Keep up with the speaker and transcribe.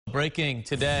Breaking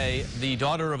today, the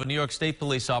daughter of a New York State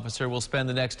police officer will spend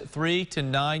the next 3 to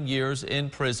 9 years in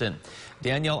prison.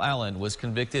 Danielle Allen was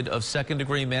convicted of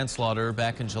second-degree manslaughter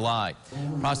back in July.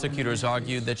 Prosecutors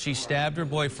argued that she stabbed her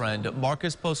boyfriend,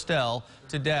 Marcus Postel,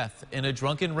 to death in a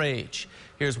drunken rage.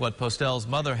 Here's what Postel's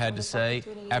mother had to say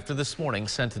after this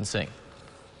morning's sentencing.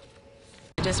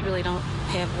 I just really don't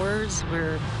have words.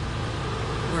 We're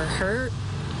hurt.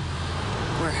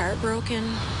 We're heartbroken,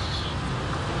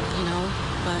 you know.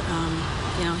 But,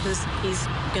 you know, he's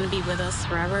going to be with us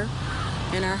forever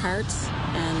in our hearts,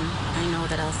 and I know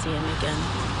that I'll see him again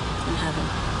in heaven.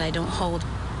 I don't hold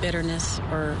bitterness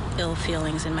or ill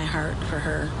feelings in my heart for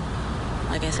her.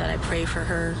 Like I said, I pray for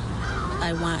her.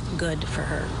 I want good for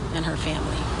her and her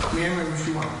family.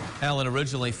 Allen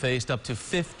originally faced up to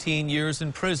 15 years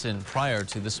in prison prior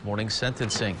to this morning's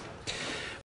sentencing.